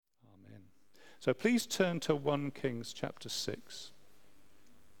So please turn to 1 Kings chapter 6.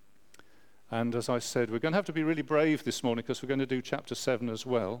 And as I said, we're going to have to be really brave this morning because we're going to do chapter 7 as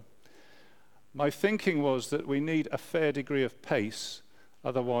well. My thinking was that we need a fair degree of pace,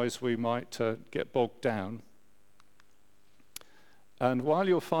 otherwise we might get bogged down. And while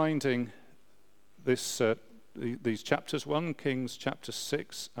you're finding this, these chapters, 1 Kings chapter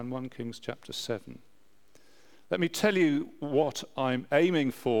 6 and 1 Kings chapter 7, let me tell you what I'm aiming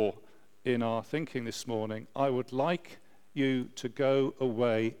for in our thinking this morning. I would like you to go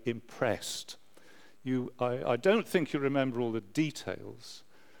away impressed. I don't think you remember all the details,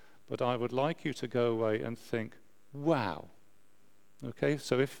 but I would like you to go away and think, wow. Okay,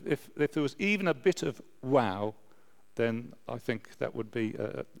 so if there was even a bit of wow, then I think that would be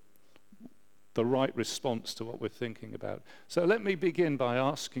the right response to what we're thinking about. So let me begin by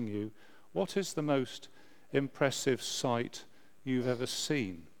asking you, what is the most impressive sight you've ever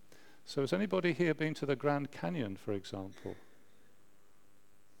seen? So has anybody here been to the Grand Canyon, for example?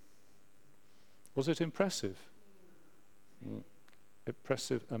 Was it impressive?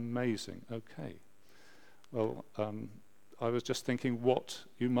 Impressive, amazing, okay. Well, I was just thinking what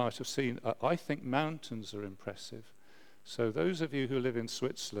you might have seen. I think mountains are impressive. So those of you who live in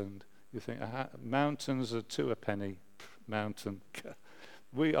Switzerland, you think, mountains are 2 a penny, mountain.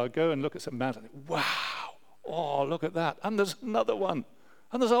 Go and look at some mountain. Wow, oh, look at that. And there's another one.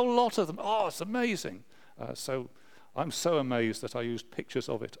 And there's a whole lot of them. Oh, it's amazing. So I'm so amazed that I used pictures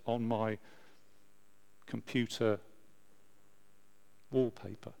of it on my computer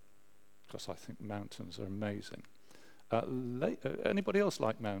wallpaper, because I think mountains are amazing. Anybody else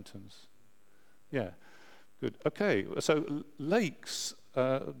like mountains? Yeah, good. Okay, so lakes,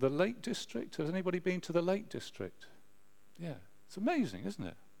 the Lake District. Has anybody been to the Lake District? Yeah, it's amazing, isn't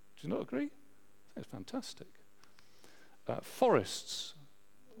it? Do you not agree? I think it's fantastic. Forests.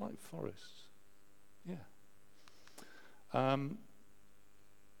 I like forests. Yeah.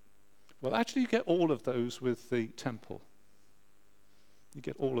 Well, actually, you get all of those with the temple. You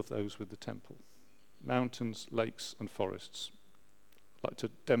get all of those with the temple. Mountains, lakes, and forests. I'd like to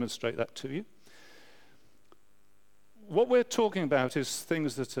demonstrate that to you. What we're talking about is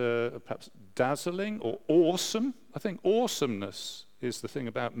things that are perhaps dazzling or awesome. I think awesomeness is the thing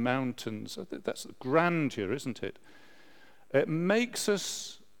about mountains. I think that's the grandeur, isn't it? It makes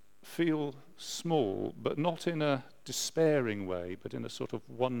us feel small, but not in a despairing way, but in a sort of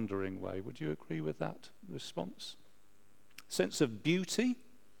wondering way. Would you agree with that response? Sense of beauty.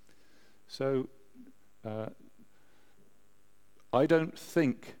 So I don't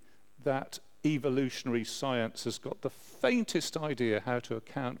think that evolutionary science has got the faintest idea how to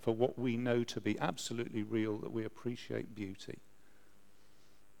account for what we know to be absolutely real, that we appreciate beauty.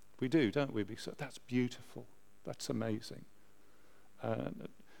 We do, don't we? So that's beautiful. That's amazing.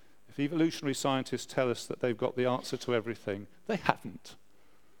 If evolutionary scientists tell us that they've got the answer to everything, they haven't.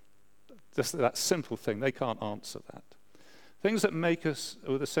 Just that simple thing, they can't answer that. Things that make us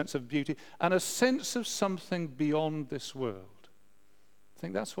with a sense of beauty and a sense of something beyond this world. I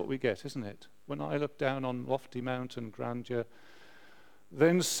think that's what we get, isn't it? When I look down on lofty mountain grandeur,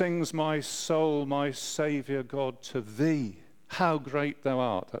 then sings my soul, my Saviour God, to thee. How great thou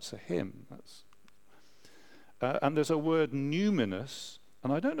art. That's a hymn. And there's a word numinous,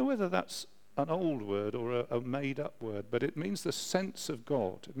 and I don't know whether that's an old word or a made-up word, but it means the sense of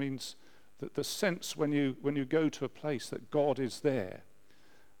God. It means that the sense when you go to a place that God is there.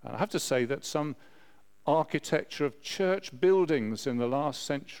 And I have to say that some architecture of church buildings in the last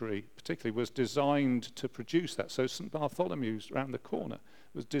century particularly was designed to produce that. So St. Bartholomew's around the corner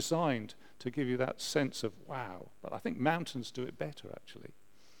was designed to give you that sense of wow. But I think mountains do it better, actually.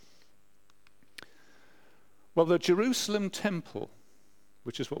 Well, the Jerusalem temple,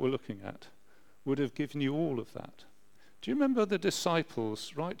 which is what we're looking at, would have given you all of that. Do you remember the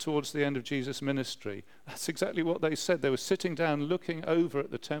disciples right towards the end of Jesus' ministry? That's exactly what they said. They were sitting down looking over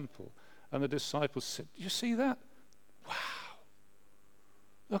at the temple, and the disciples said, "You see that? Wow.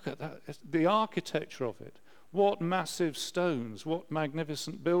 Look at that. It's the architecture of it. What massive stones, what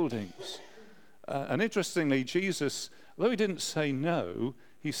magnificent buildings." And interestingly, Jesus, although he didn't say no,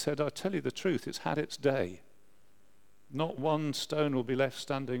 he said, "I tell you the truth, it's had its day. Not one stone will be left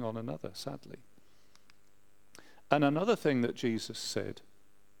standing on another, sadly." And another thing that Jesus said,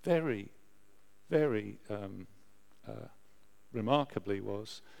 very, very remarkably,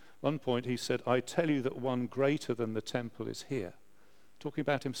 was, one point he said, "I tell you that one greater than the temple is here," talking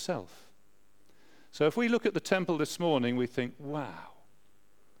about himself. So if we look at the temple this morning, we think, wow.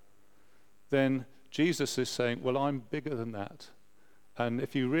 Then Jesus is saying, well, I'm bigger than that. And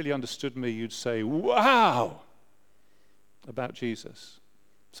if you really understood me, you'd say, wow, about Jesus.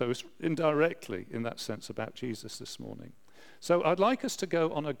 So it's indirectly, in that sense, about Jesus this morning. So I'd like us to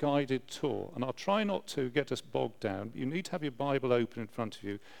go on a guided tour, and I'll try not to get us bogged down. You need to have your Bible open in front of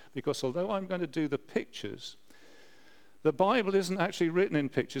you, because although I'm going to do the pictures, the Bible isn't actually written in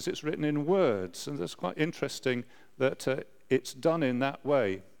pictures, it's written in words, and it's quite interesting that it's done in that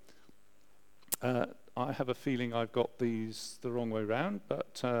way. I have a feeling I've got these the wrong way round,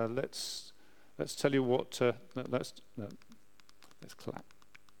 but let's tell you what. Let's clap.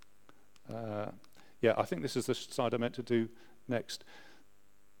 Yeah, I think this is the side I meant to do next.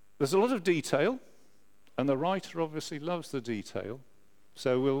 There's a lot of detail, and the writer obviously loves the detail,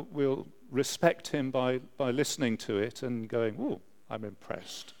 so we'll respect him by listening to it and going, "Oh, I'm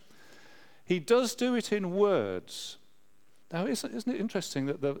impressed." He does do it in words. Now, isn't it interesting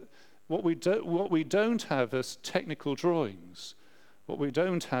that what we don't have as technical drawings, what we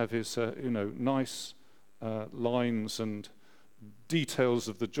don't have is nice lines and details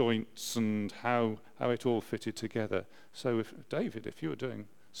of the joints and how it all fitted together. So if you were doing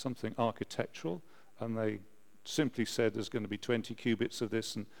something architectural and they simply said there's going to be 20 cubits of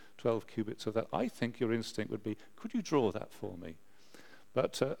this and 12 cubits of that, I think your instinct would be, could you draw that for me?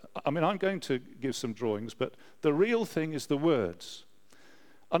 But I'm going to give some drawings, but the real thing is the words.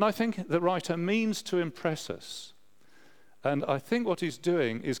 And I think the writer means to impress us. And I think what he's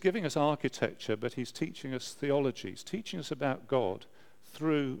doing is giving us architecture, but he's teaching us theology. He's teaching us about God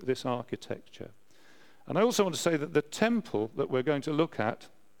through this architecture. And I also want to say that the temple that we're going to look at,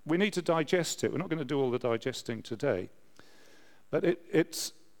 we need to digest it. We're not going to do all the digesting today. But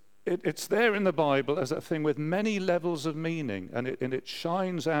it's there in the Bible as a thing with many levels of meaning, and it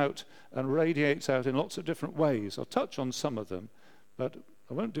shines out and radiates out in lots of different ways. I'll touch on some of them, but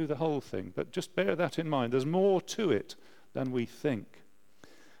I won't do the whole thing. But just bear that in mind. There's more to it than we think.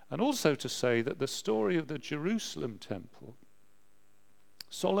 And also to say that the story of the Jerusalem temple,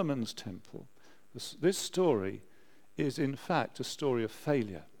 Solomon's temple, this story is in fact a story of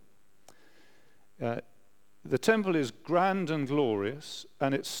failure. The temple is grand and glorious,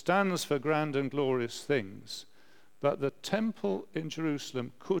 and it stands for grand and glorious things, but the temple in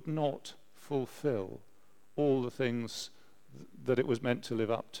Jerusalem could not fulfill all the things that it was meant to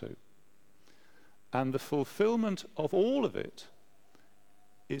live up to. And the fulfillment of all of it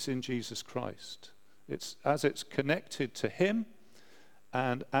is in Jesus Christ. It's connected to him,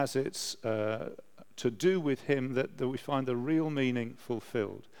 and as it's to do with him that we find the real meaning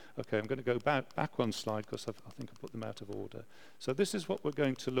fulfilled. Okay, I'm going to go back one slide because I think I put them out of order. So this is what we're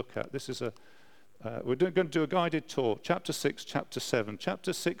going to look at. This is we're going to do a guided tour. Chapter 6, chapter 7.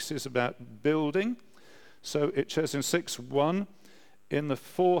 Chapter 6 is about building. So it says in 6:1, in the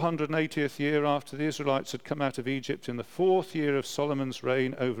 480th year after the Israelites had come out of Egypt, in the 4th year of Solomon's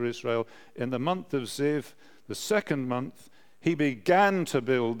reign over Israel, in the month of Ziv, the 2nd month, he began to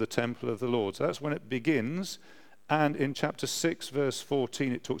build the temple of the Lord. So that's when it begins. And in chapter 6, verse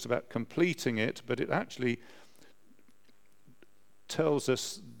 14, it talks about completing it, but it actually tells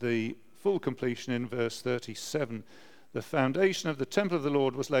us the full completion in verse 37. The foundation of the temple of the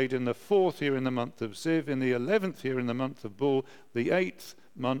Lord was laid in the 4th year in the month of Ziv. In the 11th year in the month of Bul, the 8th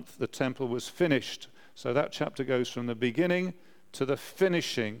month, the temple was finished. So that chapter goes from the beginning to the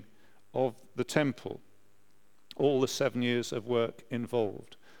finishing of the temple. All the 7 years of work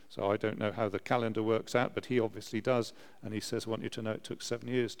involved. So I don't know how the calendar works out, but he obviously does. And he says, I want you to know it took 7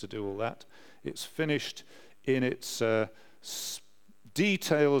 years to do all that. It's finished in its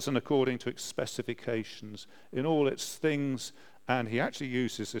details and according to its specifications, in all its things. And he actually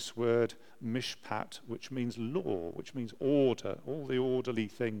uses this word mishpat, which means law, which means order. All the orderly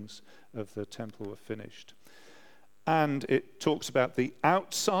things of the temple were finished. And it talks about the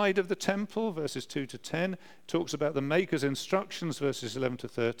outside of the temple, verses 2 to 10. It talks about the maker's instructions, verses 11 to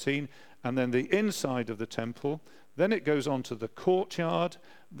 13. And then the inside of the temple. Then it goes on to the courtyard.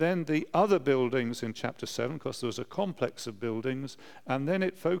 Then the other buildings in chapter 7, because there was a complex of buildings. And then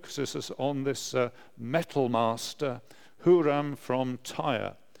it focuses us on this metal master, Huram from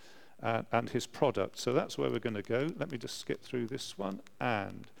Tyre, and his product. So that's where we're going to go. Let me just skip through this one.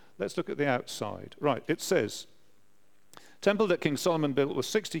 And let's look at the outside. Right, it says, temple that King Solomon built was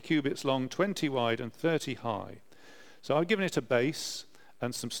 60 cubits long, 20 wide, and 30 high. So I've given it a base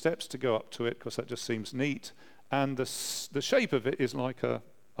and some steps to go up to it, because that just seems neat. And the shape of it is like a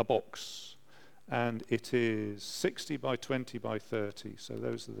box. And it is 60 by 20 by 30. So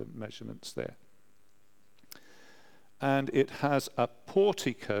those are the measurements there. And it has a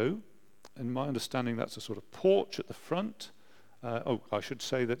portico. In my understanding, that's a sort of porch at the front. I should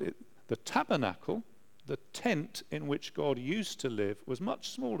say that the tabernacle, the tent in which God used to live, was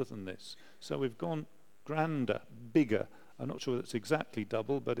much smaller than this. So we've gone grander, bigger, I'm not sure it's exactly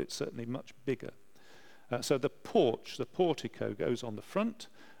double, but it's certainly much bigger. So the porch, the portico, goes on the front,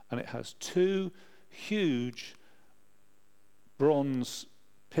 and it has two huge bronze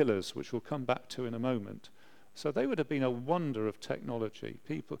pillars, which we'll come back to in a moment. So they would have been a wonder of technology.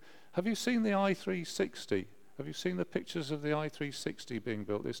 Have you seen the I-360? Have you seen the pictures of the I-360 being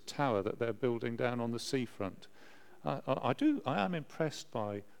built, this tower that they're building down on the seafront? I am impressed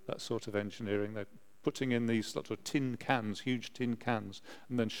by that sort of engineering. They're putting in these sort of tin cans, huge tin cans,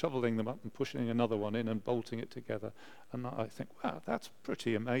 and then shoveling them up and pushing another one in and bolting it together. And I think, wow, that's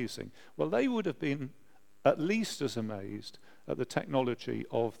pretty amazing. Well, they would have been at least as amazed at the technology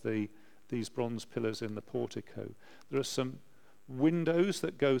of these bronze pillars in the portico. There are some windows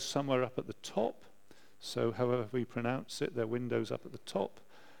that go somewhere up at the top. So however we pronounce it, there are windows up at the top.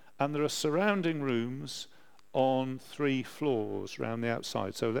 And there are surrounding rooms on 3 floors around the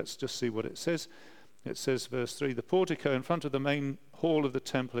outside. So let's just see what it says. It says, verse 3, the portico in front of the main hall of the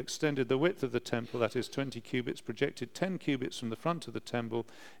temple extended the width of the temple, that is 20 cubits, projected 10 cubits from the front of the temple.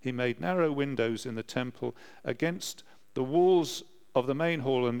 He made narrow windows in the temple. Against the walls of the main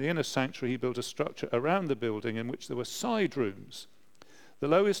hall and the inner sanctuary, he built a structure around the building in which there were side rooms. The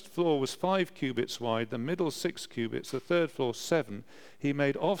lowest floor was 5 cubits wide, the middle 6 cubits, the third floor 7. He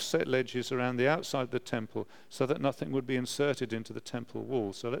made offset ledges around the outside of the temple so that nothing would be inserted into the temple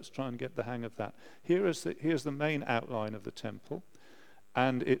wall. So let's try and get the hang of that. Here's the main outline of the temple.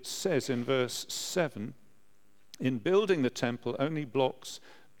 And it says in verse 7, in building the temple, only blocks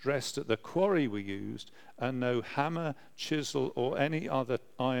dressed at the quarry were used, and no hammer, chisel, or any other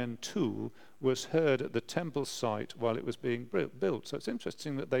iron tool was heard at the temple site while it was being built. So it's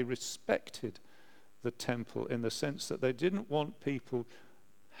interesting that they respected the temple in the sense that they didn't want people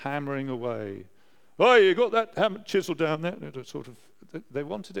hammering away. Oh, you got that hammer, chisel down there? They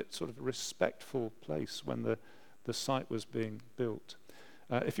wanted it sort of a respectful place when the site was being built.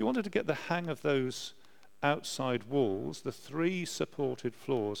 If you wanted to get the hang of those outside walls, the 3 supported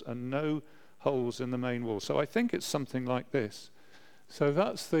floors, and no holes in the main wall. So I think it's something like this. So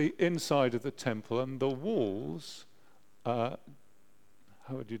that's the inside of the temple, and the walls, how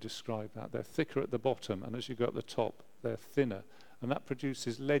would you describe that? They're thicker at the bottom, and as you go at the top, they're thinner, and that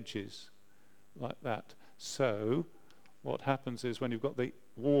produces ledges like that. So what happens is when you've got the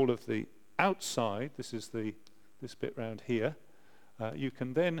wall of the outside, this bit round here, you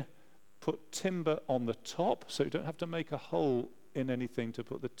can then put timber on the top, so you don't have to make a hole in anything to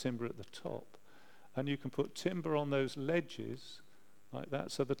put the timber at the top. And you can put timber on those ledges like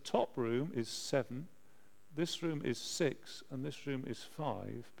that. So the top room is 7, this room is 6, and this room is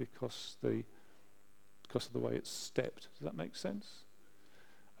 5 because of the way it's stepped. Does that make sense?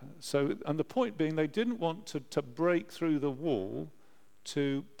 And the point being, they didn't want to break through the wall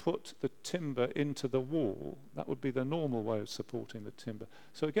to put the timber into the wall. That would be the normal way of supporting the timber.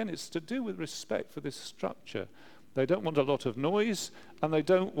 So again, it's to do with respect for this structure. They don't want a lot of noise, and they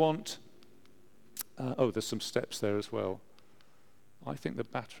don't want... there's some steps there as well. I think the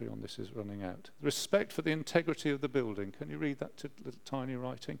battery on this is running out. Respect for the integrity of the building. Can you read that to little tiny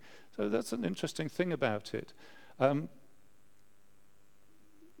writing? So that's an interesting thing about it.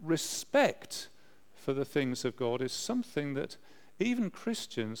 Respect for the things of God is something that even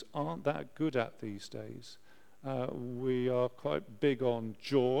Christians aren't that good at these days. We are quite big on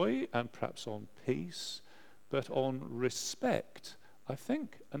joy and perhaps on peace, but on respect, I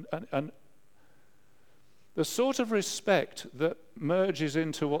think. And the sort of respect that merges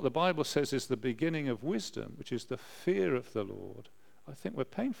into what the Bible says is the beginning of wisdom, which is the fear of the Lord, I think we're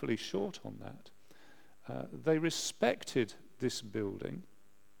painfully short on that. They respected this building.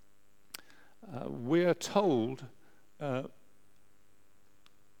 We are told that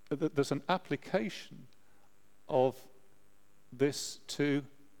there's an application of this to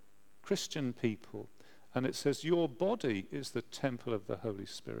Christian people. And it says, your body is the temple of the Holy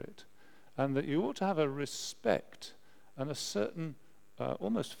Spirit. And that you ought to have a respect and a certain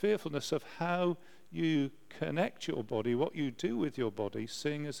almost fearfulness of how you connect your body, what you do with your body,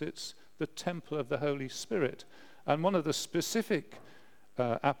 seeing as it's the temple of the Holy Spirit. And one of the specific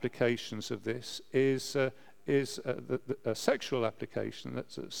applications of this is a sexual application.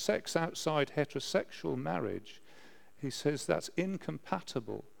 That's a sex outside heterosexual marriage. He says that's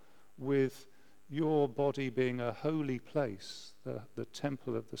incompatible with your body being a holy place, the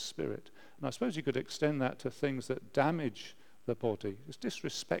temple of the Spirit. And I suppose you could extend that to things that damage the body. It's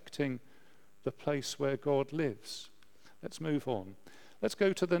disrespecting the place where God lives. Let's move on. Let's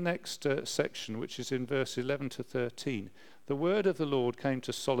go to the next section, which is in verse 11 to 13. The word of the Lord came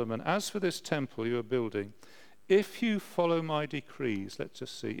to Solomon, as for this temple you are building, if you follow my decrees, let's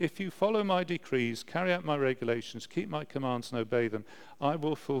just see, if you follow my decrees, carry out my regulations, keep my commands and obey them, I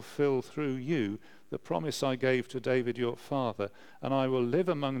will fulfill through you the promise I gave to David your father, and I will live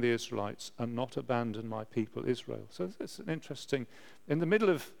among the Israelites and not abandon my people Israel. So it's an interesting, in the middle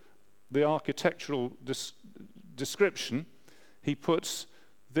of the architectural description, he puts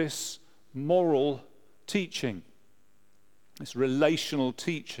this moral teaching, this relational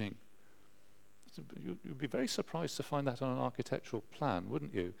teaching. You'd be very surprised to find that on an architectural plan,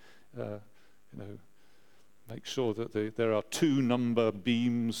 wouldn't you? Make sure that there are 2 number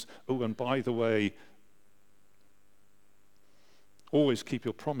beams. Oh, and by the way, always keep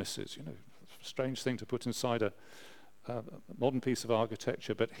your promises. Strange thing to put inside a modern piece of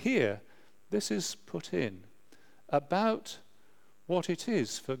architecture. But here, this is put in about what it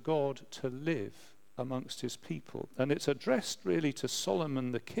is for God to live amongst his people. And it's addressed really to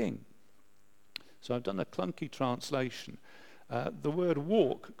Solomon the king. So I've done a clunky translation. The word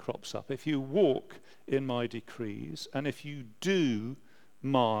walk crops up. If you walk in my decrees, and if you do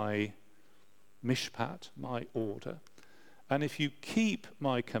my mishpat, my order, and if you keep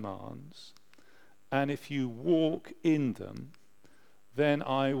my commands, and if you walk in them, then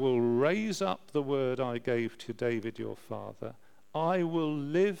I will raise up the word I gave to David your father. I will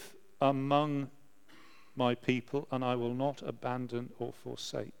live among my people, and I will not abandon or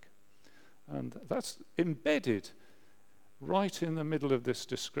forsake. And that's embedded right in the middle of this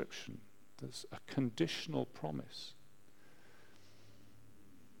description. There's a conditional promise.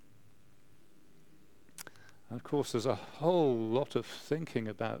 And of course, there's a whole lot of thinking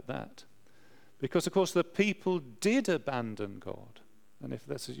about that. Because, of course, the people did abandon God. And if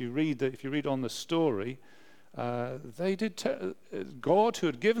you read on the story, they did. God, who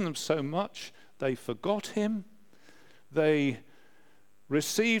had given them so much, they forgot him. They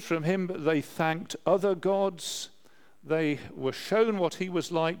received from him, but they thanked other gods. They were shown what he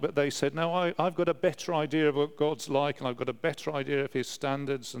was like, but they said, no, I've got a better idea of what God's like, and I've got a better idea of his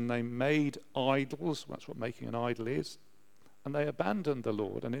standards, and they made idols. That's what making an idol is. And they abandoned the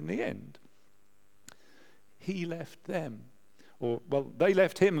Lord, and in the end, he left them. They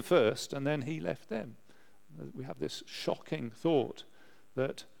left him first, and then he left them. We have this shocking thought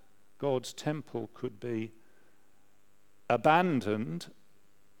that God's temple could be abandoned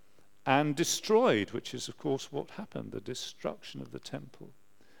and destroyed, which is, of course, what happened, the destruction of the temple.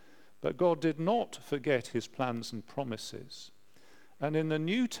 But God did not forget his plans and promises. And in the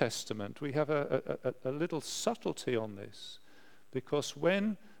New Testament, we have a little subtlety on this, because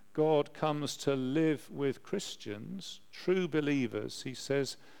when God comes to live with Christians, true believers, he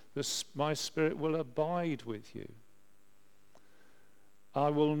says, my spirit will abide with you. I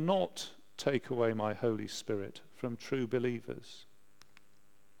will not take away my Holy Spirit from true believers.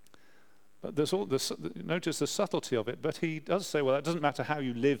 But there's all this, notice the subtlety of it. But he does say, well, it doesn't matter how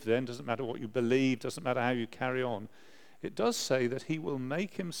you live then, doesn't matter what you believe, doesn't matter how you carry on. It does say that he will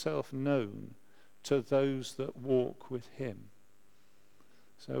make himself known to those that walk with him.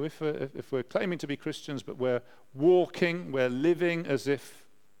 So if we're claiming to be Christians, but we're walking, we're living as if,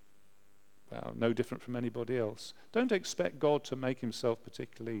 well, no different from anybody else, don't expect God to make himself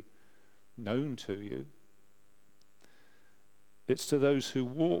particularly known to you. It's to those who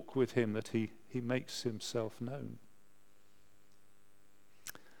walk with him that he makes himself known.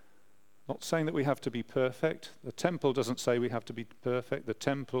 Not saying that we have to be perfect. The temple doesn't say we have to be perfect. The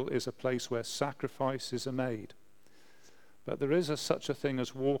temple is a place where sacrifices are made. But there is such a thing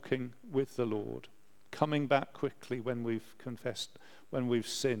as walking with the Lord, coming back quickly when we've confessed, when we've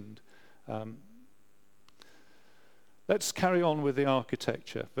sinned. Let's carry on with the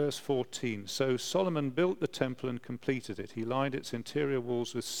architecture. Verse 14. So Solomon built the temple and completed it. He lined its interior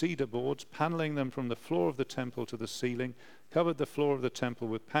walls with cedar boards, paneling them from the floor of the temple to the ceiling, covered the floor of the temple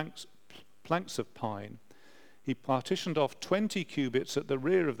with planks of pine. He partitioned off 20 cubits at the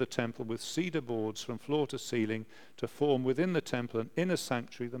rear of the temple with cedar boards from floor to ceiling to form within the temple an inner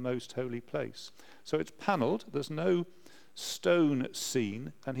sanctuary, the most holy place. So it's panelled, there's no stone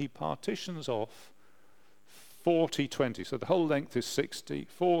seen, and he partitions off 40-20. So the whole length is 60.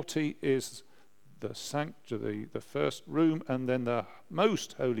 40 is the sanctuary, the first room, and then the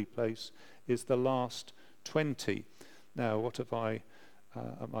most holy place is the last 20. Now, what have am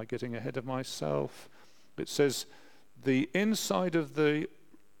I getting ahead of myself? It says, the inside of the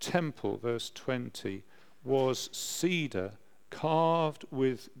temple, verse 20, was cedar carved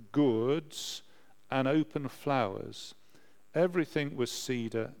with gourds and open flowers. Everything was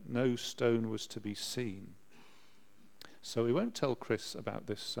cedar, no stone was to be seen. So we won't tell Chris about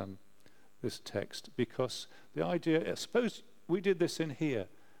this text, because the idea, suppose we did this in here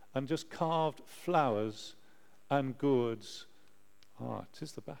and just carved flowers and gourds. It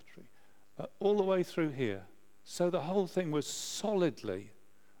is the battery. All the way through here. So the whole thing was solidly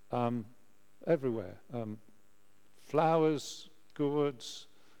everywhere. Flowers, gourds,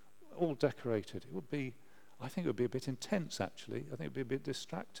 all decorated. I think it would be a bit intense, actually. I think it would be a bit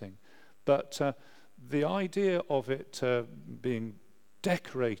distracting. But the idea of it being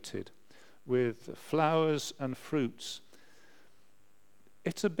decorated with flowers and fruits,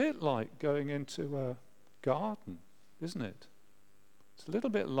 it's a bit like going into a garden, isn't it? It's a little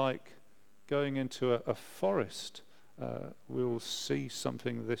bit like going into a forest. We'll see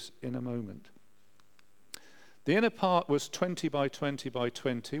something of this in a moment. The inner part was 20 by 20 by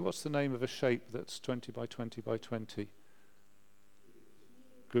 20. What's the name of a shape that's 20 by 20 by 20?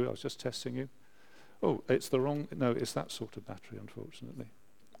 Good, I was just testing you. Oh, it's the wrong... No, it's that sort of battery, unfortunately.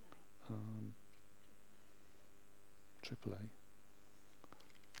 AAA.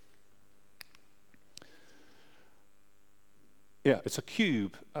 Yeah, it's a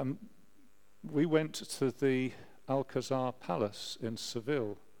cube. We went to the Alcazar Palace in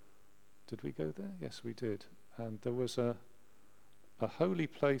Seville. Did we go there? Yes, we did. And there was a holy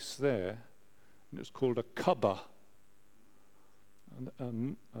place there, and it was called a Kaaba,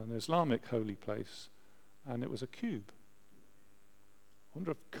 an Islamic holy place, and it was a cube. I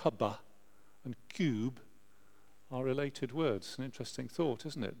wonder if Kaaba and cube are related words. An interesting thought,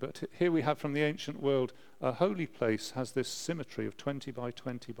 isn't it? But here we have from the ancient world, a holy place has this symmetry of 20 by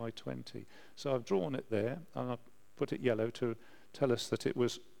 20 by 20. So I've drawn it there, and I've put it yellow to tell us that it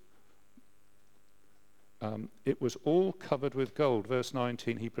was all covered with gold. Verse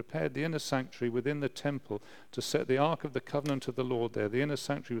 19, he prepared the inner sanctuary within the temple to set the ark of the covenant of the Lord there. The inner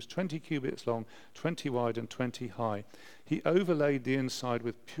sanctuary was 20 cubits long, 20 wide and 20 high. He overlaid the inside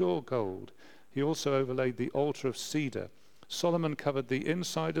with pure gold. He also overlaid the altar of cedar. Solomon covered the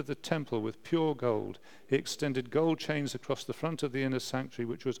inside of the temple with pure gold. He extended gold chains across the front of the inner sanctuary,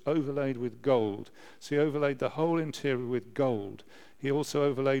 which was overlaid with gold. So he overlaid the whole interior with gold. He also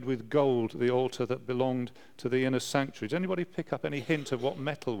overlaid with gold the altar that belonged to the inner sanctuary. Did anybody pick up any hint of what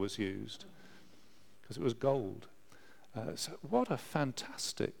metal was used? Because it was gold. So what a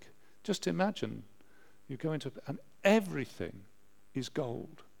fantastic, just imagine, you go into, and everything is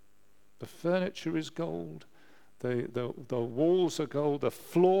gold. The furniture is gold, the walls are gold, the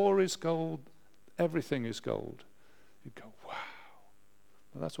floor is gold, everything is gold. You go, wow.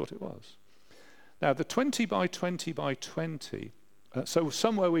 Well, that's what it was. Now, the 20 by 20 by 20, so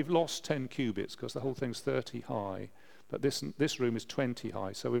somewhere we've lost 10 cubits because the whole thing's 30 high, but this room is 20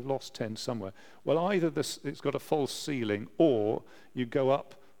 high, so we've lost 10 somewhere. Well, either it's got a false ceiling, or you go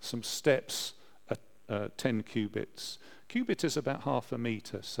up some steps at 10 cubits. Cubit is about half a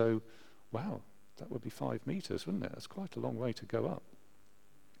metre, so wow, that would be 5 meters, wouldn't it? That's quite a long way to go up.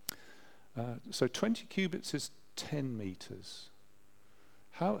 So 20 cubits is 10 meters.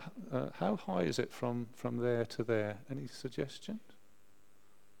 How high is it from there to there? Any suggestions?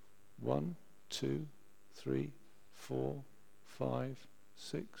 1, 2, 3, 4, 5,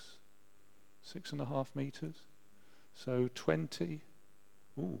 6, 6.5 meters. So 20.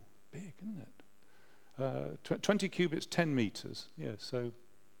 Ooh, big, isn't it? 20 cubits, 10 meters. Yeah, so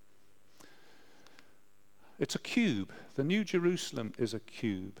it's a cube. The New Jerusalem is a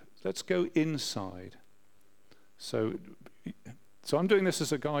cube. Let's go inside. So I'm doing this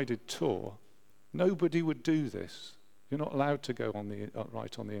as a guided tour. Nobody would do this. You're not allowed to go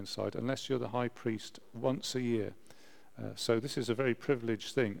right on the inside unless you're the high priest once a year. So this is a very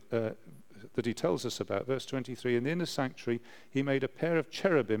privileged thing that he tells us about. Verse 23, in the inner sanctuary he made a pair of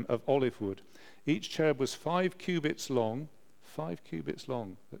cherubim of olive wood. Each cherub was 5 cubits long. 5 cubits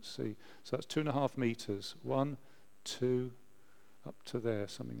long, let's see. So that's 2.5 meters. 1, 2, up to there,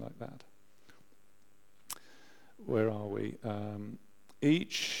 something like that. Where are we?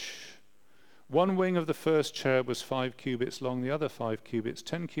 One wing of the first cherub was 5 cubits long, the other 5 cubits,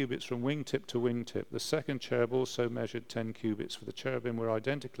 10 cubits from wingtip to wingtip. The second cherub also measured 10 cubits, for the cherubim were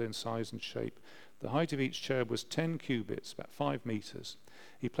identical in size and shape. The height of each cherub was 10 cubits, about 5 meters.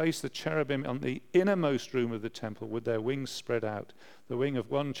 He placed the cherubim on the innermost room of the temple with their wings spread out. The wing of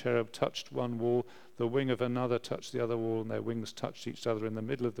one cherub touched one wall, the wing of another touched the other wall, and their wings touched each other in the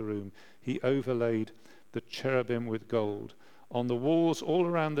middle of the room. He overlaid the cherubim with gold. On the walls all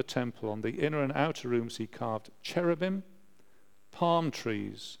around the temple, on the inner and outer rooms, he carved cherubim, palm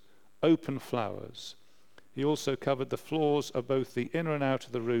trees, open flowers. He also covered the floors of both the inner and outer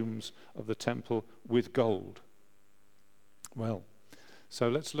the rooms of the temple with gold. Well, so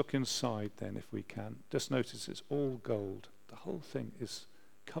let's look inside then if we can. Just notice it's all gold. The whole thing is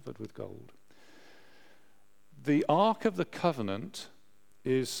covered with gold. The Ark of the Covenant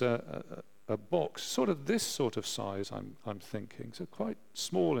is a box, sort of this sort of size, I'm thinking, so quite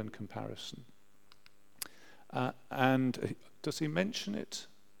small in comparison. And does he mention it?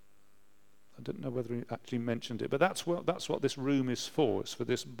 I don't know whether he actually mentioned it, but that's what this room is for. It's for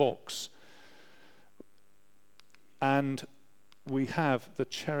this box. And we have the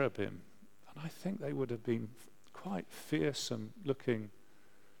cherubim, and I think they would have been quite fearsome looking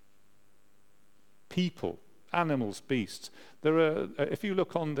people, animals, beasts. There are, if you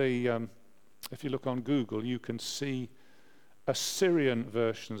look on Google, you can see Assyrian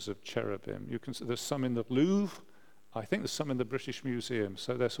versions of cherubim. There's some in the Louvre. I think there's some in the British Museum.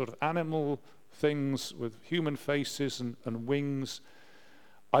 So they're sort of animal things with human faces and wings.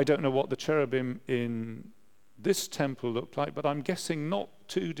 I don't know what the cherubim in this temple looked like, but I'm guessing not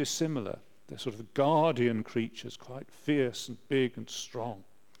too dissimilar. They're sort of guardian creatures, quite fierce and big and strong.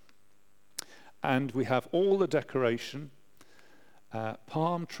 And we have all the decoration,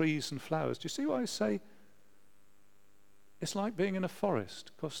 palm trees and flowers. Do you see what I say? It's like being in a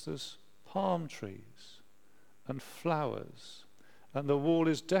forest, because there's palm trees and flowers, and the wall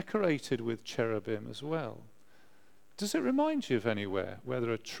is decorated with cherubim as well. Does it remind you of anywhere where there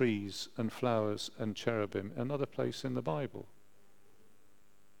are trees and flowers and cherubim? Another place in the Bible?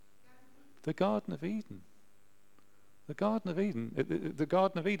 The Garden of Eden. The Garden of Eden. The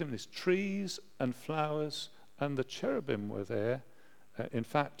Garden of Eden is trees and flowers, and the cherubim were there, in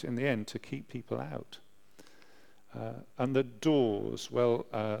fact, in the end, to keep people out. And the doors,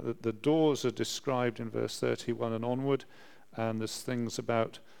 the doors are described in verse 31 and onward, and there's things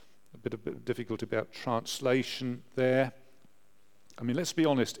about a bit of difficulty about translation there. I mean, let's be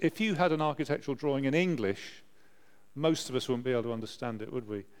honest, if you had an architectural drawing in English, most of us wouldn't be able to understand it, would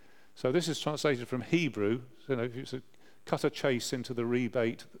we? So this is translated from Hebrew. So, if you cut a chase into the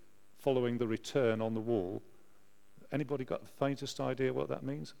rebate following the return on the wall, anybody got the faintest idea what that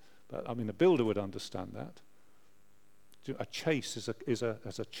means? But I mean, a builder would understand that. A chase is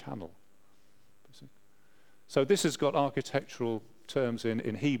a channel. So this has got architectural terms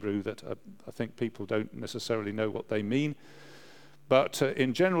in Hebrew that I think people don't necessarily know what they mean. But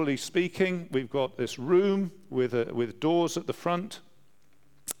in generally speaking, we've got this room with doors at the front,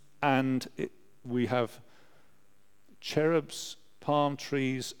 and we have cherubs, palm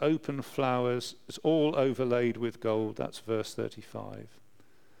trees, open flowers. It's all overlaid with gold. That's verse 35.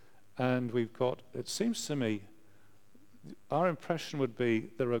 And we've got, it seems to me, our impression would be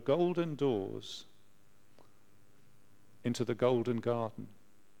there are golden doors into the golden garden.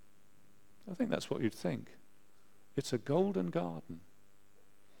 I think that's what you'd think. It's a golden garden.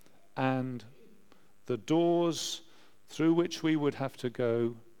 And the doors through which we would have to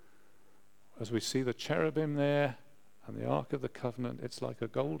go, as we see the cherubim there and the Ark of the Covenant, it's like a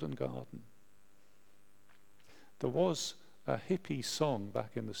golden garden. There was a hippie song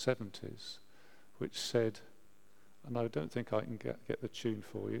back in the 70s which said, and I don't think I can get the tune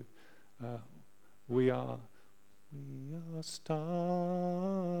for you, we are stardust.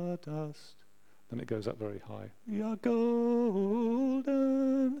 Then it goes up very high. We are golden.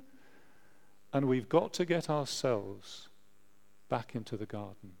 And we've got to get ourselves back into the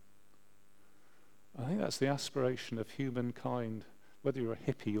garden. I think that's the aspiration of humankind, whether you're a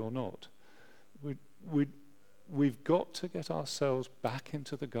hippie or not. We've got to get ourselves back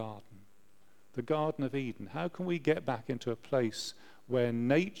into the Garden of Eden. How can we get back into a place where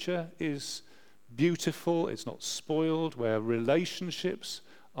nature is beautiful, it's not spoiled, where relationships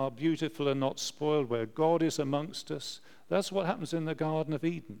are beautiful and not spoiled, where God is amongst us? That's what happens in the Garden of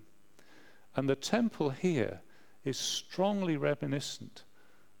Eden. And the temple here is strongly reminiscent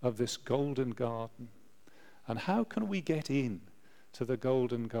of this golden garden. And how can we get in to the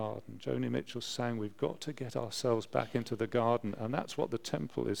golden garden? Joni Mitchell sang, we've got to get ourselves back into the garden. And that's what the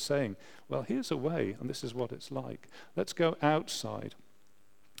temple is saying. Well, here's a way, and this is what it's like. Let's go outside.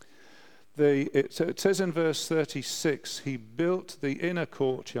 It says in verse 36, he built the inner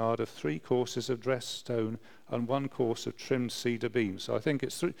courtyard of 3 courses of dressed stone and 1 course of trimmed cedar beam. So I think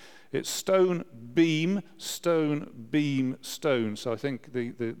it's stone, beam, stone, beam, stone. So I think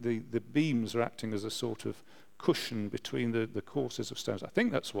the beams are acting as a sort of cushion between the courses of stones. I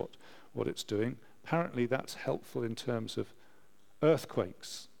think that's what it's doing. Apparently that's helpful in terms of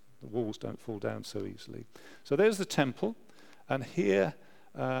earthquakes. The walls don't fall down so easily. So there's the temple, and here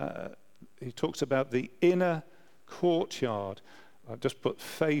he talks about the inner courtyard. I've just put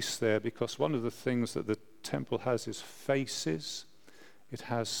face there because one of the things that the temple has is faces, it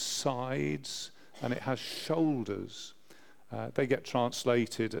has sides, and it has shoulders. They get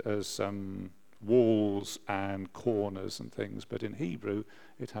translated as walls and corners and things, but in Hebrew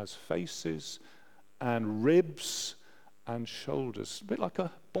it has faces and ribs and shoulders. A bit like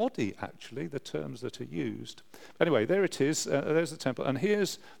a body, actually, the terms that are used. Anyway, there it is. There's the temple. And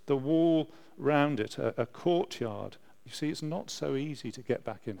here's the wall round it, a courtyard. You see, it's not so easy to get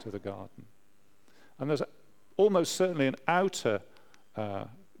back into the garden. And there's almost certainly an outer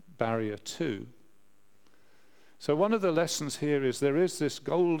barrier too. So one of the lessons here is there is this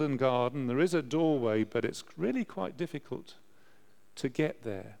golden garden, there is a doorway, but it's really quite difficult to get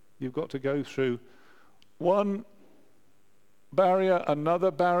there. You've got to go through one barrier, another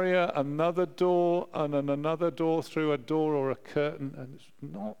door, and then another door through a door or a curtain. And it's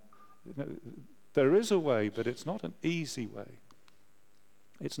not, there is a way, but it's not an easy way.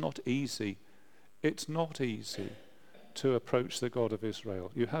 It's not easy. It's not easy to approach the God of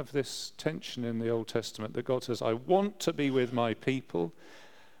Israel. You have this tension in the Old Testament that God says, I want to be with my people,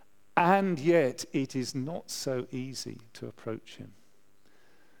 and yet it is not so easy to approach him.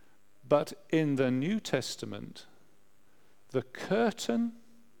 But in the New Testament, the curtain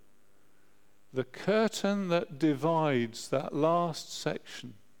that divides that last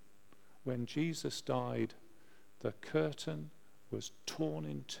section, when Jesus died, the curtain was torn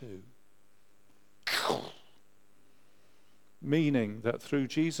in two. Meaning that through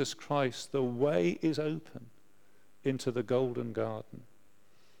Jesus Christ, the way is open into the golden garden,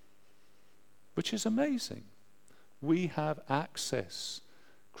 which is amazing. We have access.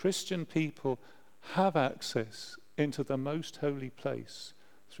 Christian people have access into the most holy place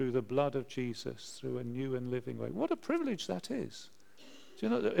through the blood of Jesus, through a new and living way. What a privilege that is. Do you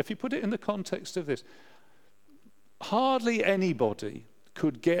know, if you put it in the context of this, hardly anybody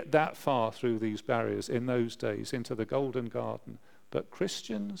could get that far through these barriers in those days into the golden garden. But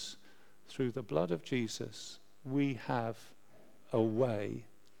Christians, through the blood of Jesus, we have a way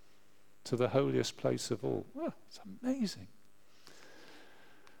to the holiest place of all. Oh, it's amazing.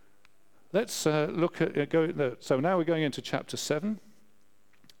 Let's look at so now we're going into chapter 7,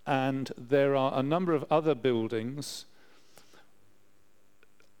 and there are a number of other buildings.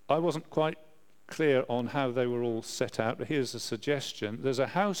 I wasn't quite clear on how they were all set out. Here's a suggestion. There's a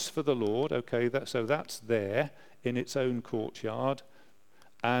house for the Lord, okay, so that's there in its own courtyard,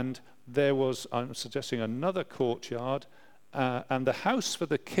 and there was, I'm suggesting, another courtyard, and the house for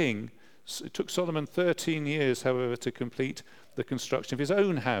the king. It took Solomon 13 years, however, to complete the construction of his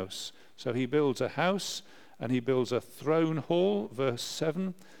own house. So he builds a house, and he builds a throne hall, verse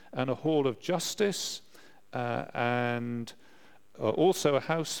 7, and a hall of justice, and also a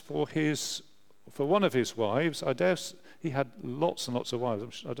house for one of his wives. He had lots and lots of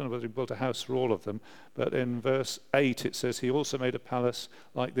wives. I don't know whether he built a house for all of them, but in verse 8 it says he also made a palace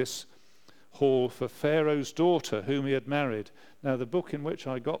like this hall for Pharaoh's daughter, whom he had married. Now the book in which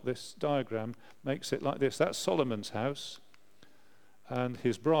I got this diagram makes it like this. That's Solomon's house, and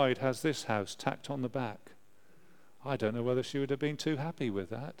his bride has this house tacked on the back. I don't know whether she would have been too happy with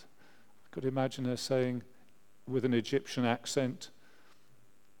that. I could imagine her saying with an Egyptian accent,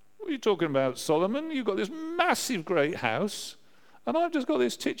 what are you talking about, Solomon? You've got this massive great house, and I've just got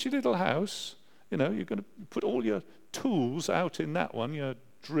this titchy little house. You know, you're going to put all your tools out in that one, your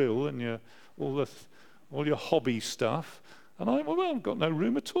drill and all your hobby stuff, and I've got no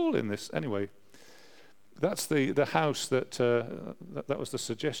room at all in this. Anyway, that's the house that was the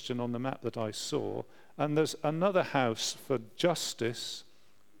suggestion on the map that I saw. And there's another house for justice,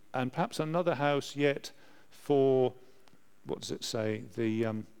 and perhaps another house yet for, what does it say?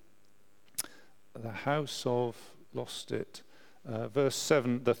 The house of, lost it, verse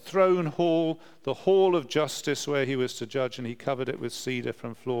 7, the throne hall, the hall of justice where he was to judge, and he covered it with cedar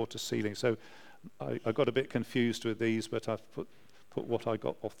from floor to ceiling. So I got a bit confused with these, but I've put what I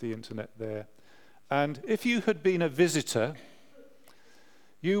got off the internet there. And if you had been a visitor,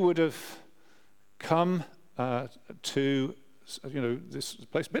 you would have come to this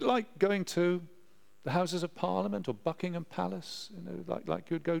place, a bit like going to the Houses of Parliament or Buckingham Palace,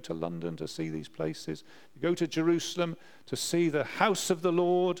 like you'd go to London to see these places. You go to Jerusalem to see the house of the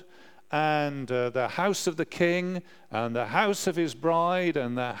Lord, and the house of the king, and the house of his bride,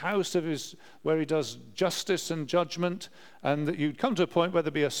 and the house of where he does justice and judgment. And that you'd come to a point where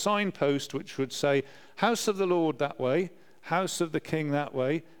there'd be a signpost which would say, house of the Lord that way, house of the king that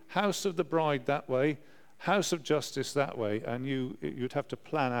way, house of the bride that way, house of justice that way, and you'd have to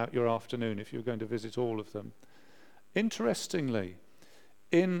plan out your afternoon if you were going to visit all of them. Interestingly,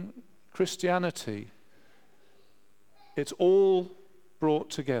 in Christianity, it's all brought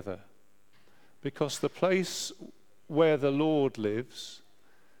together, because the place where the Lord lives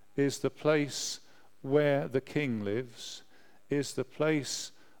is the place where the king lives, is the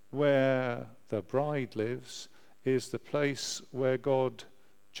place where the bride lives, is the place where God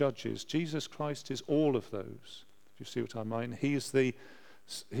judges. Jesus Christ is all of those. If You see what I mean? He's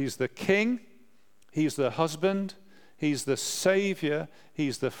the king, he's the husband, he's the savior,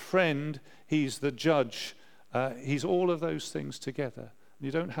 he's the friend, he's the judge. He's all of those things together.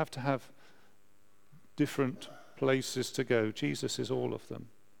 You don't have to have different places to go. Jesus is all of them,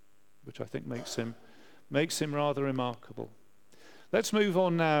 which I think makes him rather remarkable. Let's move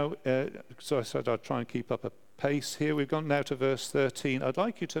on now. So I said I'd try and keep up a pace here. We've gone now to verse 13. I'd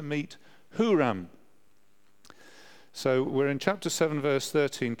like you to meet Huram. So we're in chapter 7, verse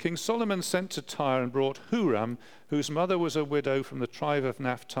 13. King Solomon sent to Tyre and brought Huram, whose mother was a widow from the tribe of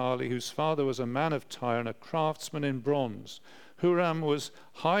Naphtali, whose father was a man of Tyre and a craftsman in bronze. Huram was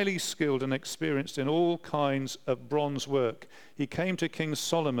highly skilled and experienced in all kinds of bronze work. He came to King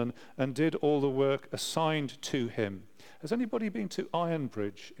Solomon and did all the work assigned to him. Has anybody been to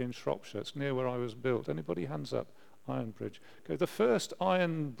Ironbridge in Shropshire? It's near where I was built. Anybody? Hands up. Ironbridge. Okay, the first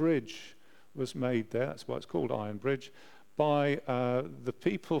iron bridge was made there, that's why it's called Ironbridge, by the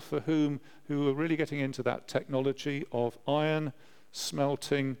people who were really getting into that technology of iron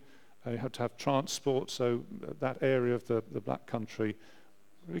smelting. You had to have transport, so that area of the Black Country,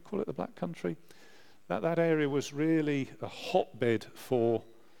 what do we call it, the Black Country? That area was really a hotbed for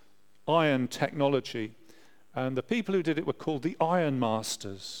iron technology. And the people who did it were called the Iron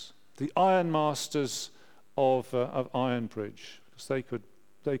Masters of Ironbridge, because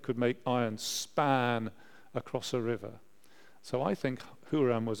they could make iron span across a river. So I think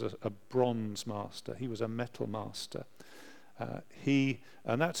Huram was a bronze master. He was a metal master.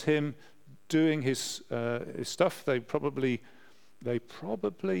 And that's him doing his stuff. They probably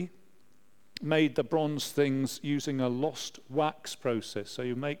made the bronze things using a lost wax process. So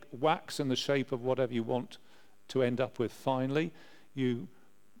you make wax in the shape of whatever you want to end up with finally. You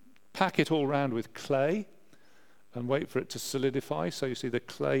pack it all round with clay and wait for it to solidify. So you see the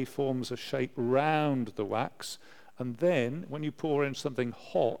clay forms a shape round the wax. And then when you pour in something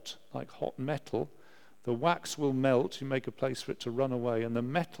hot, like hot metal, the wax will melt. You make a place for it to run away, and the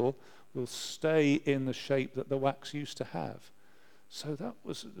metal will stay in the shape that the wax used to have. So that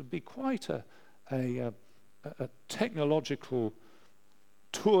would be quite a technological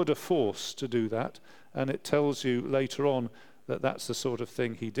tour de force to do that. And it tells you later on that that's the sort of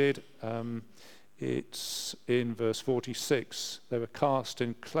thing he did. It's in verse 46. They were cast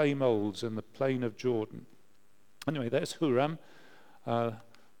in clay molds in the plain of Jordan. Anyway, there's Huram.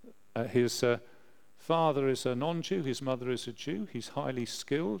 His father is a non-Jew. His mother is a Jew. He's highly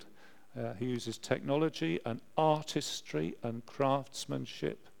skilled. He uses technology and artistry and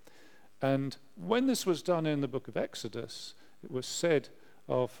craftsmanship. And when this was done in the book of Exodus, it was said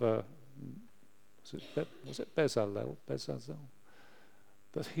of, was it Bezalel?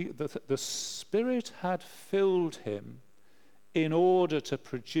 That the Spirit had filled him in order to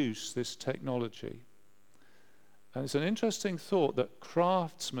produce this technology. And it's an interesting thought that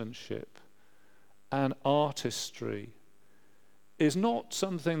craftsmanship and artistry is not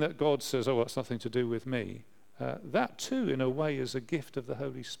something that God says, oh, it's nothing to do with me. That too, in a way, is a gift of the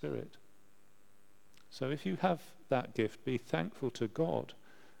Holy Spirit. So if you have that gift, be thankful to God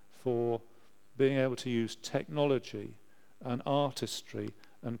for being able to use technology and artistry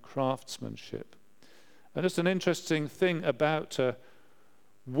and craftsmanship. And just an interesting thing about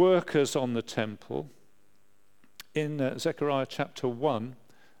workers on the temple, in Zechariah chapter 1,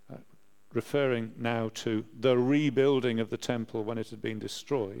 referring now to the rebuilding of the temple when it had been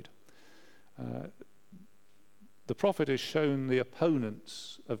destroyed, the prophet is shown the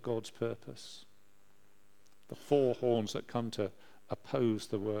opponents of God's purpose, the four horns that come to oppose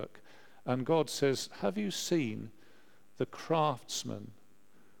the work. And God says, have you seen the craftsmen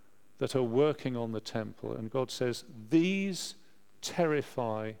that are working on the temple? And God says, these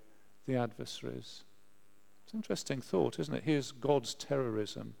terrify the adversaries. It's an interesting thought, isn't it? Here's God's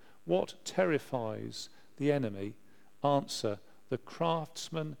terrorism. What terrifies the enemy? Answer, the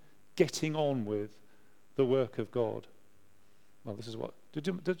craftsman getting on with the work of God. Well, this is what... Did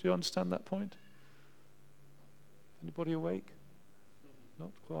you understand that point? Anybody awake?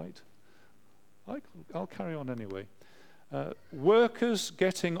 Not quite. I'll carry on anyway. Workers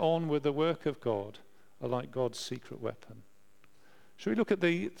getting on with the work of God are like God's secret weapon. Shall we look at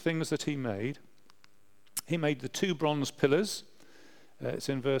the things that he made? He made the 2 bronze pillars. It's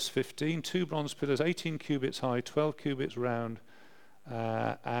in verse 15. 2 bronze pillars, 18 cubits high, 12 cubits round,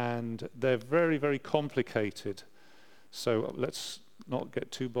 and they're very, very complicated. So let's not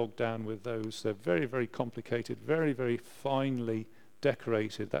get too bogged down with those. They're very, very complicated, very, very finely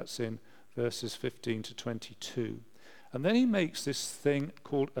decorated. That's in verses 15 to 22. And then he makes this thing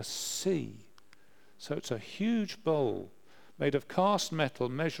called a sea. So it's a huge bowl made of cast metal,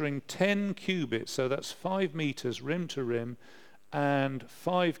 measuring 10 cubits, so that's 5 meters rim to rim, and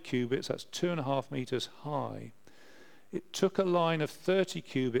 5 cubits, that's 2.5 meters high. It took a line of 30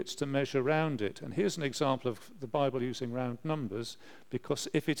 cubits to measure round it. And here's an example of the Bible using round numbers, because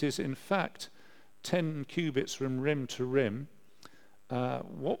if it is in fact 10 cubits from rim to rim,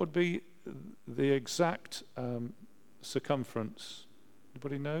 what would be the exact circumference?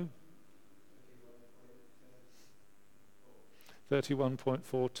 Anybody know?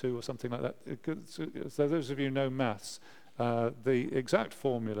 31.42 or something like that. So those of you who know maths, the exact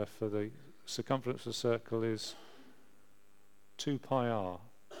formula for the circumference of a circle is 2 pi r.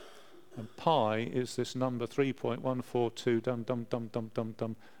 And pi is this number 3.142, dum, dum, dum, dum, dum,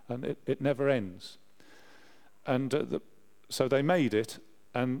 dum, and it never ends. And so they made it,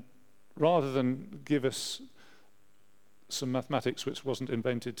 and rather than give us some mathematics which wasn't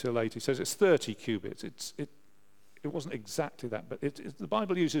invented till late, he says it's 30 cubits. It wasn't exactly that, but the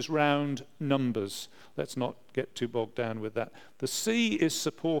Bible uses round numbers. Let's not get too bogged down with that. The sea is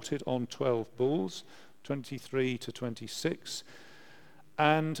supported on 12 bulls, 23 to 26,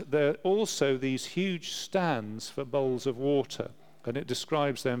 and there are also these huge stands for bowls of water, and it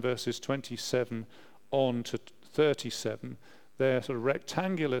describes them verses 27 on to 37. They're sort of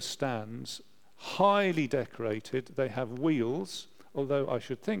rectangular stands, highly decorated. They have wheels, although I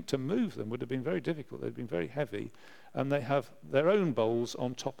should think to move them would have been very difficult. They'd been very heavy, and they have their own bowls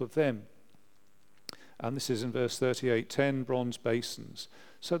on top of them. And this is in verse 38, 10 bronze basins.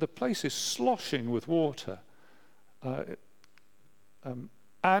 So the place is sloshing with water.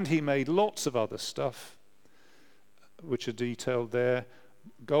 And he made lots of other stuff, which are detailed there.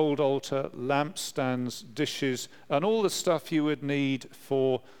 Gold altar, lampstands, dishes, and all the stuff you would need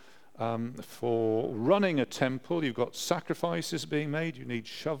for running a temple. You've got sacrifices being made, you need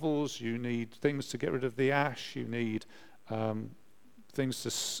shovels, you need things to get rid of the ash, you need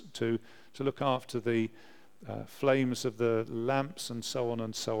things to look after the flames of the lamps, and so on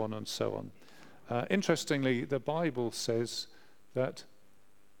and so on and so on. Interestingly, the Bible says that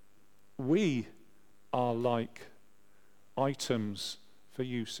we are like items for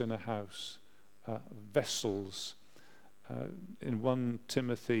use in a house, vessels. In 2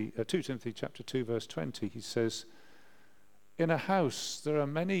 Timothy chapter 2 verse 20, he says, in a house there are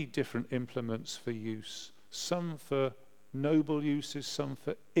many different implements for use, some for noble uses, some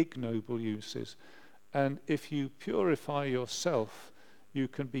for ignoble uses. And if you purify yourself, you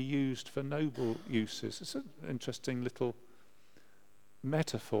can be used for noble uses. It's an interesting little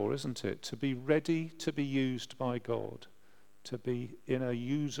metaphor, isn't it? To be ready to be used by God, to be in a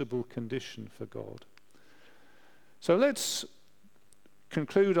usable condition for God. So let's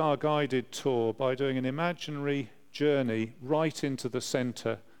conclude our guided tour by doing an imaginary journey right into the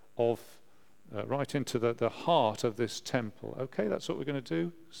center of, right into the heart of this temple. Okay, that's what we're going to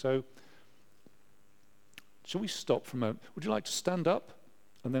do. So, shall we stop for a moment? Would you like to stand up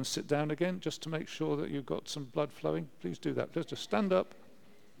and then sit down again, just to make sure that you've got some blood flowing? Please do that. Just stand up.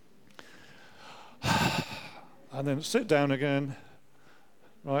 And then sit down again.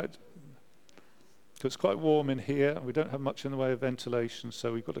 Right? It's quite warm in here, and we don't have much in the way of ventilation,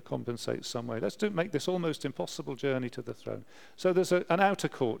 so we've got to compensate some way. Let's make this almost impossible journey to the throne. So there's an outer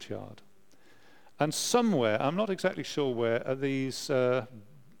courtyard, and somewhere, I'm not exactly sure where, are these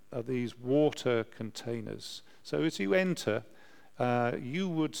water containers. So as you enter, you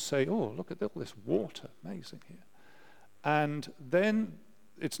would say, "Oh, look at all this water! Amazing here." And then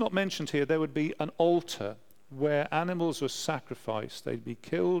it's not mentioned here. There would be an altar where animals were sacrificed. They'd be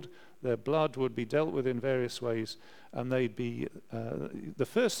killed. Their blood would be dealt with in various ways, and they'd be, the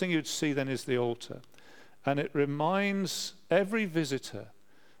first thing you'd see then is the altar. And it reminds every visitor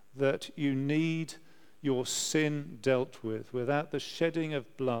that you need your sin dealt with. Without the shedding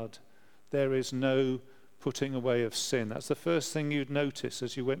of blood, there is no putting away of sin. That's the first thing you'd notice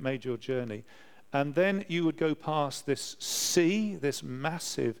as you made your journey. And then you would go past this sea, this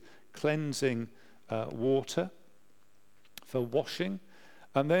massive cleansing water for washing.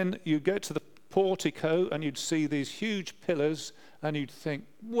 And then you get to the portico and you'd see these huge pillars and you'd think,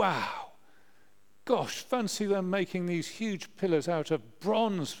 wow, gosh, fancy them making these huge pillars out of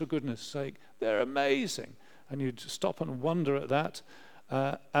bronze, for goodness sake. They're amazing. And you'd stop and wonder at that.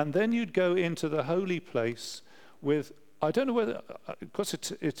 And then you'd go into the holy place with, I don't know whether, because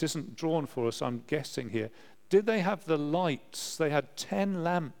it isn't drawn for us, I'm guessing here. Did they have the lights? They had 10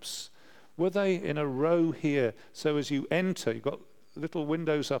 lamps. Were they in a row here? So as you enter, you've got little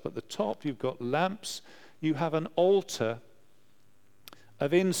windows up at the top, you've got lamps, you have an altar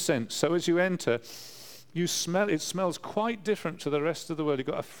of incense. So as you enter, You smell, it smells quite different to the rest of the world. You've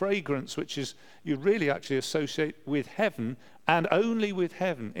got a fragrance which is, you really actually associate with heaven, and only with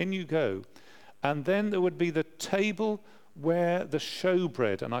heaven. In you go. And then there would be the table where the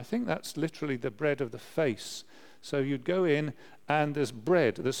showbread, and I think that's literally the bread of the face. So you'd go in and there's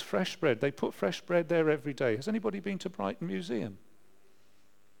bread, there's fresh bread. They put fresh bread there every day. Has anybody been to Brighton Museum?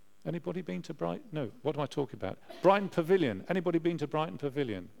 Anybody been to Brighton? No, what am I talking about? Brighton Pavilion. Anybody been to Brighton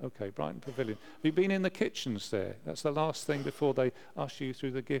Pavilion? Okay, Brighton Pavilion. Have you been in the kitchens there? That's the last thing before they usher you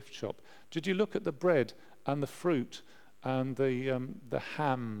through the gift shop. Did you look at the bread and the fruit and the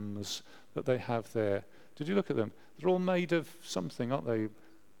hams that they have there? Did you look at them? They're all made of something, aren't they?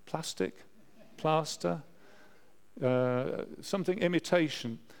 Plastic? Plaster? Something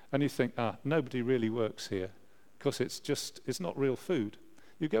imitation. And you think, nobody really works here because it's not real food.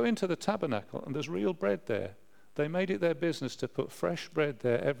 You go into the tabernacle and there's real bread there. They made it their business to put fresh bread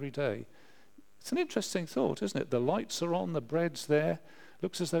there every day. It's an interesting thought, isn't it? The lights are on, the bread's there.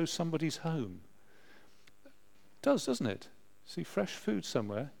 Looks as though somebody's home. It does, doesn't it? See fresh food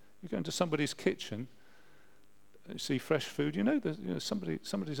somewhere. You go into somebody's kitchen, you see fresh food. You know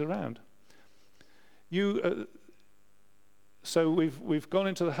somebody's around. So we've gone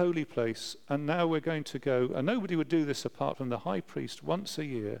into the holy place, and now we're going to go, and nobody would do this apart from the high priest once a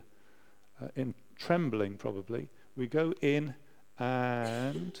year, in trembling probably. We go in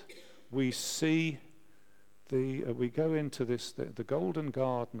and we see we go into this, the golden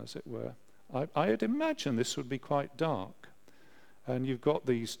garden, as it were. I'd imagine this would be quite dark. And you've got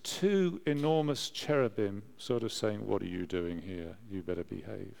these two enormous cherubim sort of saying, "What are you doing here? You better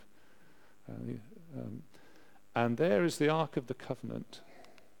behave." And there is the Ark of the Covenant.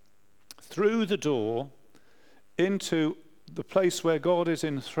 Through the door into the place where God is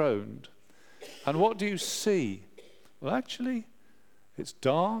enthroned. And what do you see? Well, actually, it's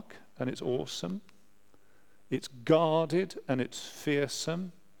dark and it's awesome. It's guarded and it's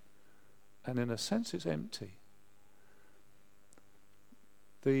fearsome. And in a sense, it's empty.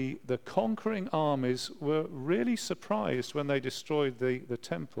 The conquering armies were really surprised when they destroyed the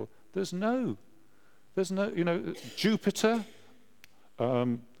temple. There's no, Jupiter,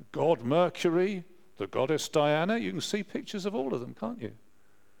 God Mercury, the goddess Diana. You can see pictures of all of them, can't you?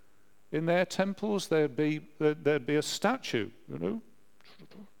 In their temples, there'd be a statue.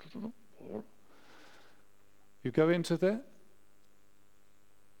 You go into there,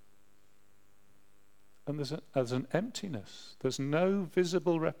 and there's an emptiness. There's no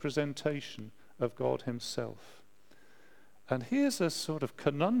visible representation of God himself. And here's a sort of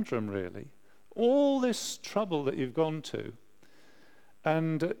conundrum, really. All this trouble that you've gone to,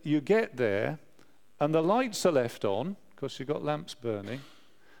 and you get there, and the lights are left on, because you've got lamps burning,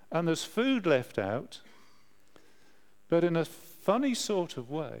 and there's food left out, but in a funny sort of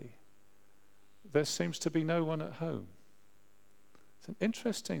way, there seems to be no one at home. It's an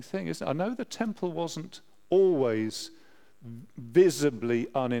interesting thing, isn't it? I know the temple wasn't always visibly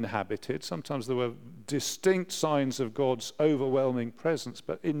uninhabited. Sometimes there were distinct signs of God's overwhelming presence,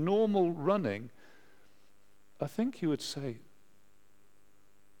 but in normal running, I think you would say,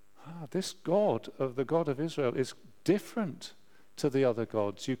 this God of Israel is different to the other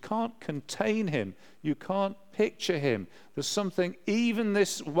gods. You can't contain him. You can't picture him. There's something even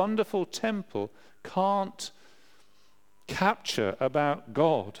this wonderful temple can't capture about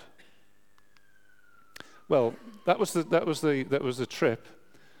God. Well, that was the trip.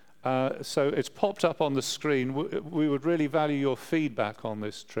 So it's popped up on the screen. We would really value your feedback on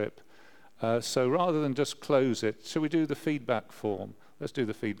this trip. So rather than just close it, shall we do the feedback form? Let's do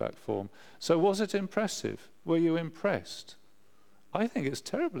the feedback form. So was it impressive? Were you impressed? I think it's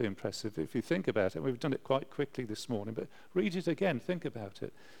terribly impressive if you think about it. We've done it quite quickly this morning, but read it again, think about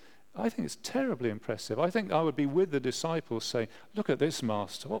it. I think it's terribly impressive. I think I would be with the disciples saying, "Look at this,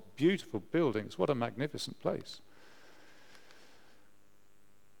 Master, what beautiful buildings, what a magnificent place."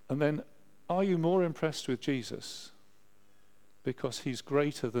 And then, are you more impressed with Jesus because he's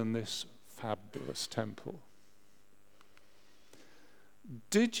greater than this fabulous temple?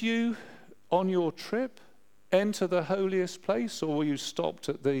 Did you, on your trip, enter the holiest place, or were you stopped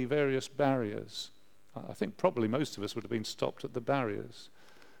at the various barriers? I think probably most of us would have been stopped at the barriers.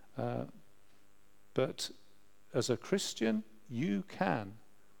 But as a Christian,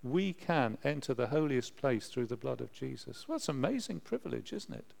 we can enter the holiest place through the blood of Jesus. Well, it's an amazing privilege,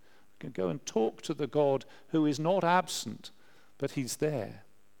 isn't it? We can go and talk to the God who is not absent, but he's there.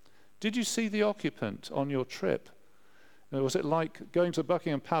 Did you see the occupant on your trip? Was it like going to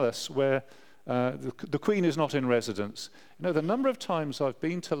Buckingham Palace where the Queen is not in residence? The number of times I've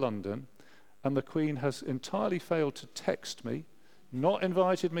been to London and the Queen has entirely failed to text me, not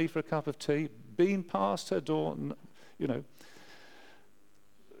invited me for a cup of tea, been past her door? You know,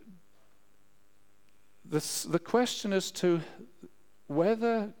 the question as to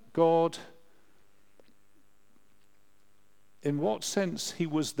whether God, in what sense he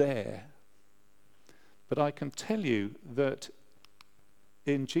was there. But I can tell you that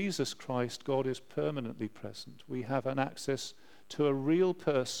in Jesus Christ, God is permanently present. We have an access to a real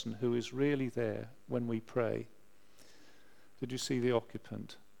person who is really there when we pray. Did you see the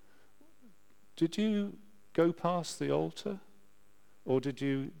occupant? Did you go past the altar? Or did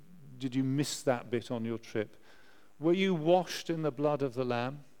you miss that bit on your trip? Were you washed in the blood of the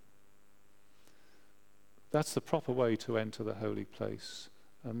Lamb? That's the proper way to enter the holy place.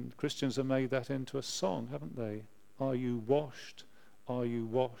 And Christians have made that into a song, haven't they? Are you washed? Are you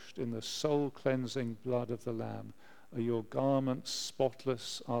washed in the soul-cleansing blood of the Lamb? Are your garments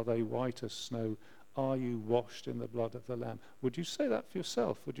spotless? Are they white as snow? Are you washed in the blood of the Lamb? Would you say that for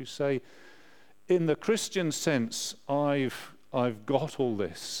yourself? Would you say, in the Christian sense, I've got all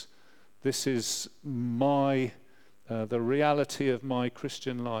this. This is my the reality of my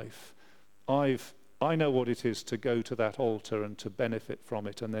Christian life. I know what it is to go to that altar and to benefit from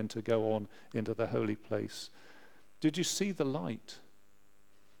it and then to go on into the holy place. Did you see the light?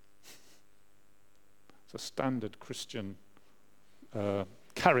 It's a standard Christian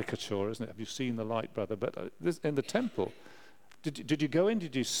caricature, isn't it? Have you seen the light, brother? But in the temple, did you go in?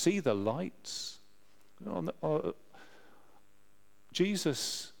 Did you see the lights?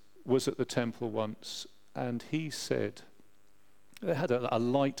 Jesus was at the temple once, and he said, they had a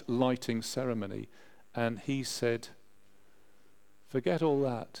lighting ceremony, and he said, forget all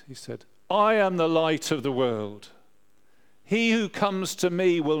that. He said, I am the light of the world. He who comes to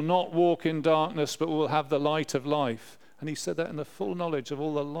me will not walk in darkness, but will have the light of life. And he said that in the full knowledge of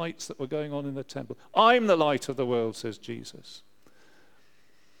all the lights that were going on in the temple. I'm the light of the world, says Jesus.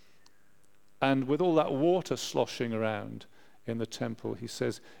 And with all that water sloshing around in the temple, he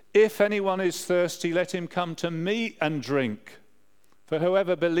says, if anyone is thirsty, let him come to me and drink. For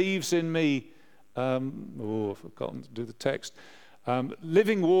whoever believes in me, I've forgotten to do the text,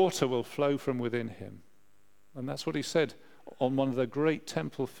 living water will flow from within him. And that's what he said on one of the great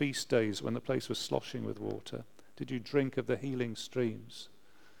temple feast days when the place was sloshing with water. Did you drink of the healing streams?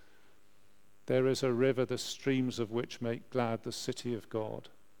 There is a river, the streams of which make glad the city of God.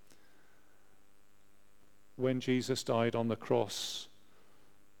 When Jesus died on the cross,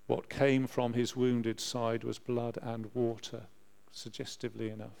 what came from his wounded side was blood and water, suggestively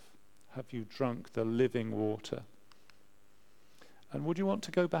enough. Have you drunk the living water? And would you want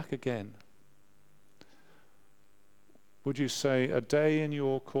to go back again? Would you say a day in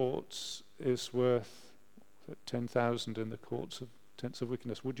your courts is worth 10,000 in the courts of tents of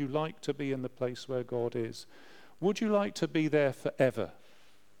wickedness? Would you like to be in the place where God is? Would you like to be there forever?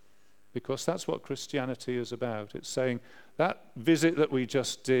 Because that's what Christianity is about. It's saying that visit that we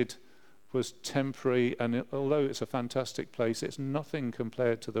just did was temporary, and although it's a fantastic place, it's nothing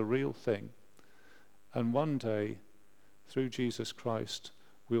compared to the real thing. And one day, through Jesus Christ,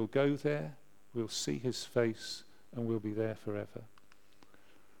 we'll go there, we'll see his face, and we'll be there forever.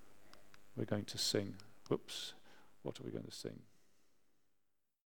 We're going to sing. Whoops, what are we going to sing?